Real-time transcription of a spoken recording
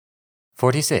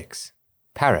46.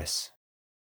 Paris.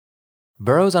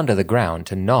 Burrows under the ground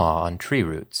to gnaw on tree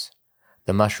roots.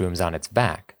 The mushrooms on its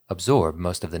back absorb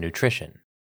most of the nutrition.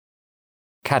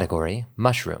 Category: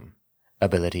 mushroom.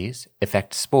 Abilities: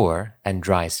 effect spore and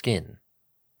dry skin.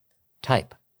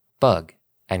 Type: bug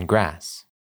and grass.